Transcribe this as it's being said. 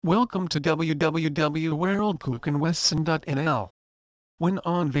Welcome to www.worldcookinwestern.nl. When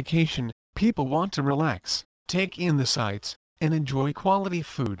on vacation, people want to relax, take in the sights, and enjoy quality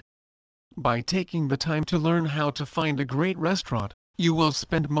food. By taking the time to learn how to find a great restaurant, you will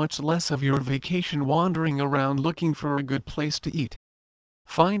spend much less of your vacation wandering around looking for a good place to eat.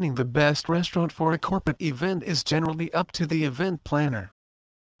 Finding the best restaurant for a corporate event is generally up to the event planner.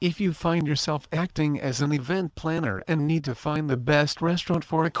 If you find yourself acting as an event planner and need to find the best restaurant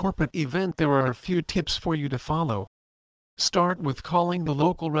for a corporate event, there are a few tips for you to follow. Start with calling the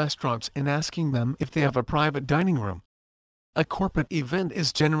local restaurants and asking them if they have a private dining room. A corporate event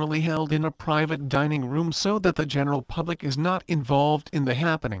is generally held in a private dining room so that the general public is not involved in the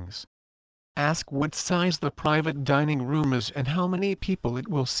happenings. Ask what size the private dining room is and how many people it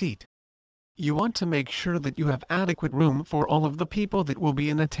will seat. You want to make sure that you have adequate room for all of the people that will be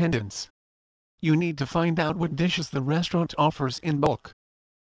in attendance. You need to find out what dishes the restaurant offers in bulk.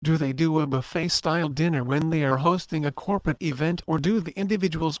 Do they do a buffet-style dinner when they are hosting a corporate event, or do the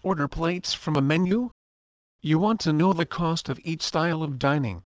individuals order plates from a menu? You want to know the cost of each style of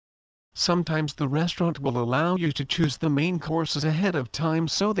dining. Sometimes the restaurant will allow you to choose the main courses ahead of time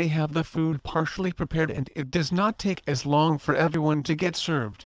so they have the food partially prepared and it does not take as long for everyone to get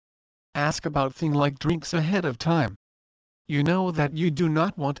served. Ask about things like drinks ahead of time. You know that you do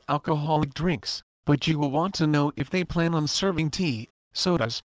not want alcoholic drinks, but you will want to know if they plan on serving tea,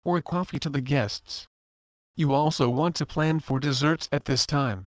 sodas, or coffee to the guests. You also want to plan for desserts at this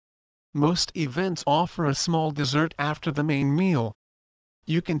time. Most events offer a small dessert after the main meal.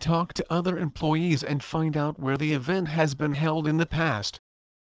 You can talk to other employees and find out where the event has been held in the past.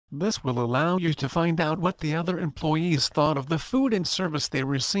 This will allow you to find out what the other employees thought of the food and service they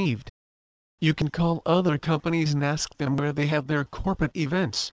received. You can call other companies and ask them where they have their corporate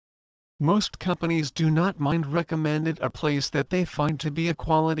events. Most companies do not mind recommending a place that they find to be a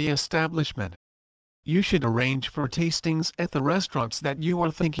quality establishment. You should arrange for tastings at the restaurants that you are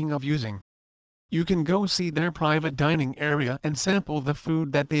thinking of using. You can go see their private dining area and sample the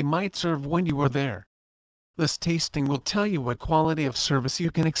food that they might serve when you are there. This tasting will tell you what quality of service you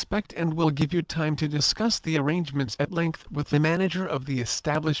can expect and will give you time to discuss the arrangements at length with the manager of the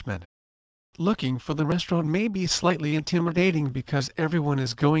establishment. Looking for the restaurant may be slightly intimidating because everyone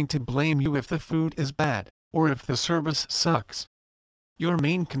is going to blame you if the food is bad, or if the service sucks. Your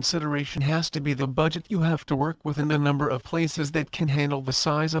main consideration has to be the budget you have to work with and the number of places that can handle the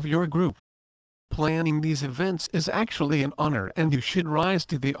size of your group. Planning these events is actually an honor, and you should rise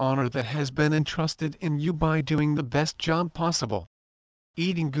to the honor that has been entrusted in you by doing the best job possible.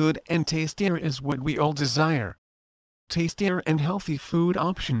 Eating good and tastier is what we all desire. Tastier and healthy food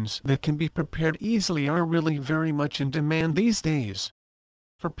options that can be prepared easily are really very much in demand these days.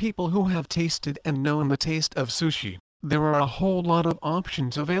 For people who have tasted and known the taste of sushi, there are a whole lot of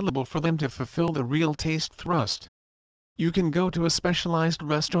options available for them to fulfill the real taste thrust. You can go to a specialized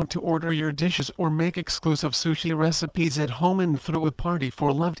restaurant to order your dishes or make exclusive sushi recipes at home and throw a party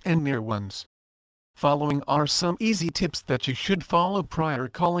for loved and near ones. Following are some easy tips that you should follow prior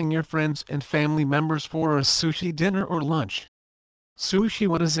calling your friends and family members for a sushi dinner or lunch. Sushi,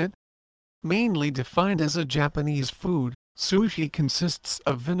 what is it? Mainly defined as a Japanese food, sushi consists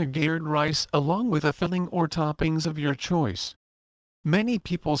of vinegared rice along with a filling or toppings of your choice. Many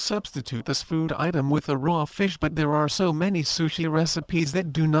people substitute this food item with a raw fish, but there are so many sushi recipes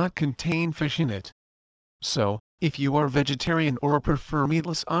that do not contain fish in it. So, if you are vegetarian or prefer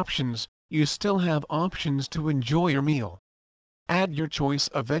meatless options, you still have options to enjoy your meal. Add your choice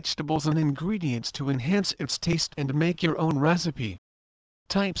of vegetables and ingredients to enhance its taste and make your own recipe.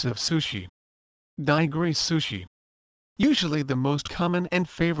 Types of sushi. Nigiri sushi. Usually the most common and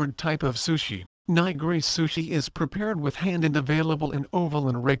favored type of sushi, nigiri sushi is prepared with hand and available in oval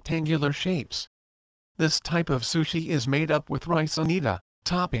and rectangular shapes. This type of sushi is made up with rice onita,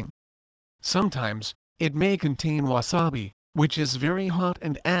 topping. Sometimes, it may contain wasabi, which is very hot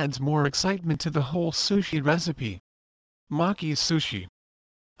and adds more excitement to the whole sushi recipe. Maki sushi.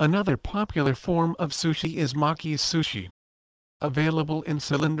 Another popular form of sushi is maki sushi. Available in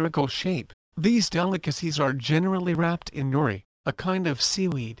cylindrical shape, these delicacies are generally wrapped in nori, a kind of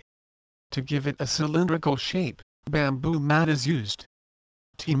seaweed. To give it a cylindrical shape, bamboo mat is used.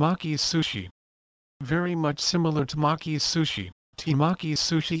 Temaki sushi. Very much similar to maki sushi, temaki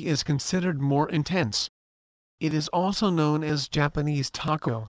sushi is considered more intense. It is also known as Japanese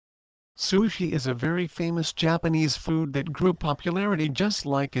taco. Sushi is a very famous Japanese food that grew popularity just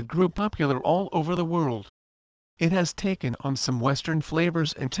like it grew popular all over the world. It has taken on some Western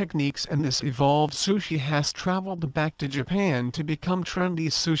flavors and techniques, and this evolved sushi has traveled back to Japan to become trendy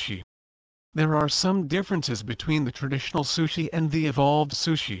sushi. There are some differences between the traditional sushi and the evolved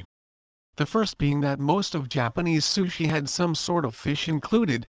sushi. The first being that most of Japanese sushi had some sort of fish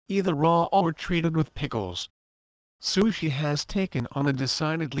included, either raw or treated with pickles. Sushi has taken on a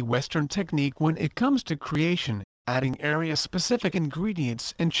decidedly Western technique when it comes to creation, adding area-specific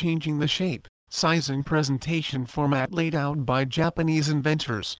ingredients and changing the shape, size and presentation format laid out by Japanese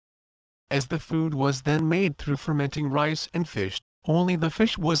inventors. As the food was then made through fermenting rice and fish, only the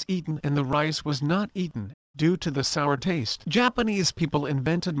fish was eaten and the rice was not eaten, due to the sour taste. Japanese people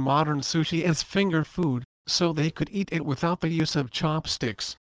invented modern sushi as finger food, so they could eat it without the use of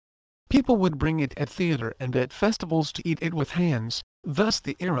chopsticks. People would bring it at theater and at festivals to eat it with hands, thus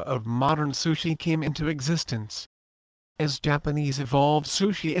the era of modern sushi came into existence. As Japanese evolved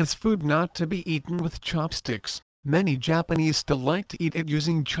sushi as food not to be eaten with chopsticks, many Japanese still like to eat it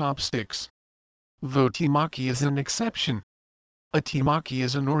using chopsticks. Though temaki is an exception. A temaki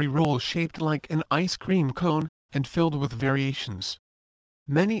is a nori roll shaped like an ice cream cone, and filled with variations.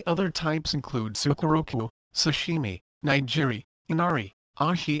 Many other types include sukaroku, sashimi, nigiri, inari,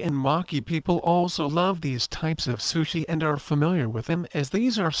 ashi and maki. People also love these types of sushi and are familiar with them as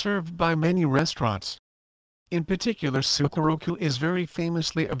these are served by many restaurants. In particular, sukaroku is very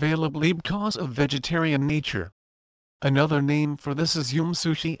famously available because of vegetarian nature. Another name for this is yum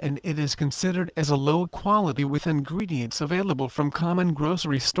sushi, and it is considered as a low quality with ingredients available from common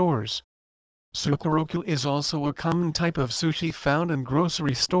grocery stores. Sukaroku is also a common type of sushi found in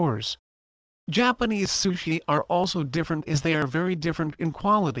grocery stores. Japanese sushi are also different as they are very different in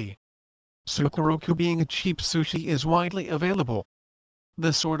quality. Sukaroku, being a cheap sushi, is widely available.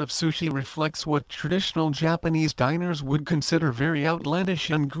 The sort of sushi reflects what traditional Japanese diners would consider very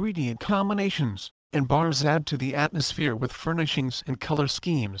outlandish ingredient combinations, and bars add to the atmosphere with furnishings and color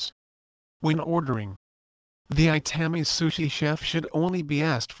schemes. When ordering, the Itami sushi chef should only be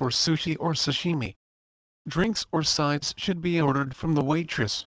asked for sushi or sashimi. Drinks or sides should be ordered from the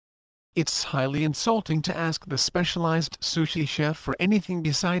waitress. It's highly insulting to ask the specialized sushi chef for anything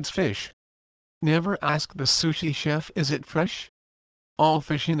besides fish. Never ask the sushi chef, "Is it fresh?" All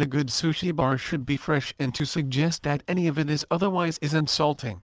fish in a good sushi bar should be fresh, and to suggest that any of it is otherwise is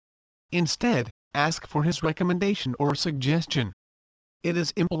insulting. Instead, ask for his recommendation or suggestion. It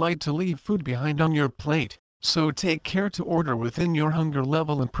is impolite to leave food behind on your plate, so take care to order within your hunger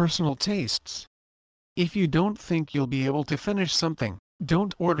level and personal tastes. If you don't think you'll be able to finish something,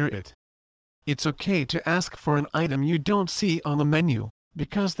 don't order it. It's okay to ask for an item you don't see on the menu,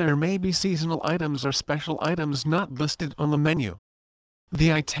 because there may be seasonal items or special items not listed on the menu. The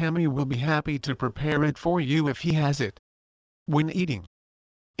Itami will be happy to prepare it for you if he has it. When eating,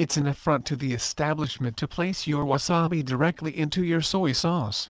 it's an affront to the establishment to place your wasabi directly into your soy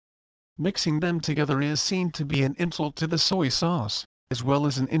sauce. Mixing them together is seen to be an insult to the soy sauce, as well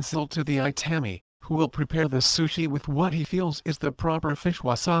as an insult to the Itami, who will prepare the sushi with what he feels is the proper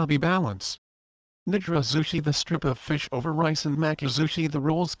fish-wasabi balance. Nijira sushi, the strip of fish over rice, and makizushi, the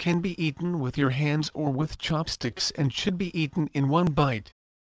rolls, can be eaten with your hands or with chopsticks and should be eaten in one bite.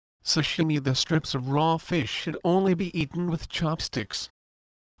 Sashimi, the strips of raw fish, should only be eaten with chopsticks.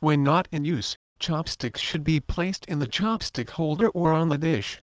 When not in use, chopsticks should be placed in the chopstick holder or on the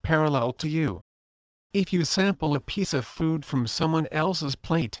dish, parallel to you. If you sample a piece of food from someone else's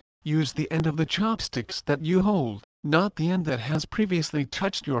plate, use the end of the chopsticks that you hold, not the end that has previously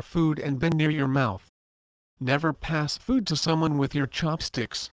touched your food and been near your mouth. Never pass food to someone with your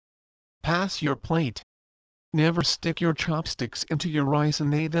chopsticks. Pass your plate. Never stick your chopsticks into your rice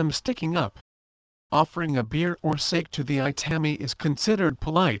and aid them sticking up. Offering a beer or sake to the Itami is considered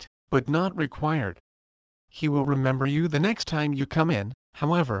polite, but not required. He will remember you the next time you come in,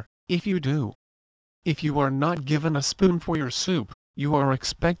 however, if you do. If you are not given a spoon for your soup, you are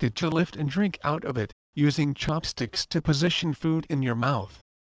expected to lift and drink out of it, using chopsticks to position food in your mouth.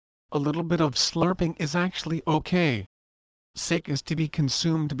 A little bit of slurping is actually okay. Sake is to be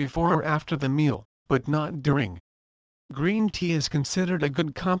consumed before or after the meal, but not during. Green tea is considered a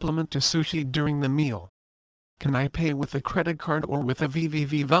good complement to sushi during the meal. Can I pay with a credit card or with a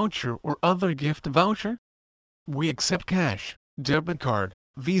VVV voucher or other gift voucher? We accept cash, debit card,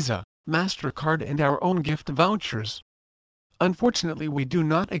 Visa, MasterCard and our own gift vouchers. Unfortunately, we do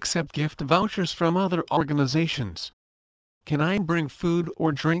not accept gift vouchers from other organizations. Can I bring food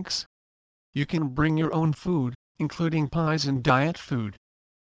or drinks? You can bring your own food, including pies and diet food.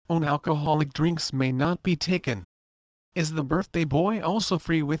 Own alcoholic drinks may not be taken. Is the birthday boy also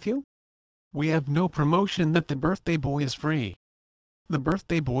free with you? We have no promotion that the birthday boy is free. The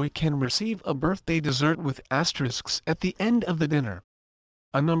birthday boy can receive a birthday dessert with asterisks at the end of the dinner.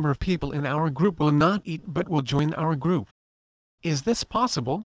 A number of people in our group will not eat but will join our group. Is this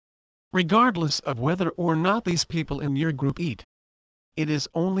possible? regardless of whether or not these people in your group eat. It is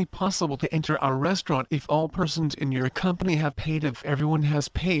only possible to enter our restaurant if all persons in your company have paid, if everyone has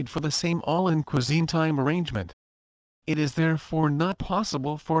paid for the same all-in cuisine time arrangement. It is therefore not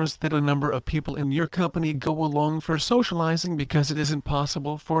possible for us that a number of people in your company go along for socializing, because it isn't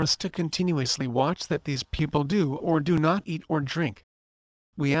possible for us to continuously watch that these people do or do not eat or drink.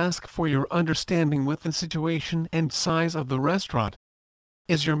 We ask for your understanding with the situation and size of the restaurant.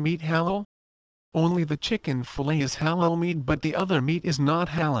 Is your meat halal? Only the chicken fillet is halal meat, but the other meat is not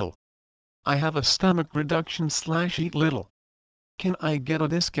halal. I have a stomach reduction/eat little. Can I get a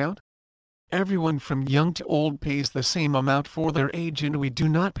discount? Everyone from young to old pays the same amount for their age, and we do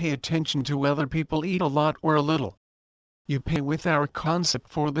not pay attention to whether people eat a lot or a little. You pay with our concept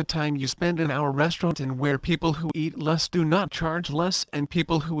for the time you spend in our restaurant, and where people who eat less do not charge less and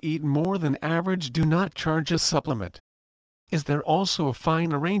people who eat more than average do not charge a supplement. Is there also a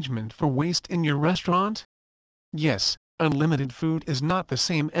fine arrangement for waste in your restaurant? Yes, unlimited food is not the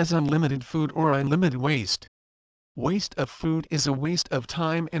same as unlimited food or unlimited waste. Waste of food is a waste of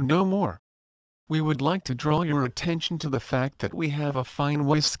time and no more. We would like to draw your attention to the fact that we have a fine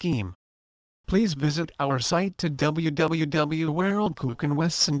waste scheme. Please visit our site to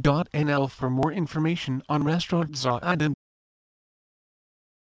www.worldcookinwesson.nl for more information on restaurant zaandam.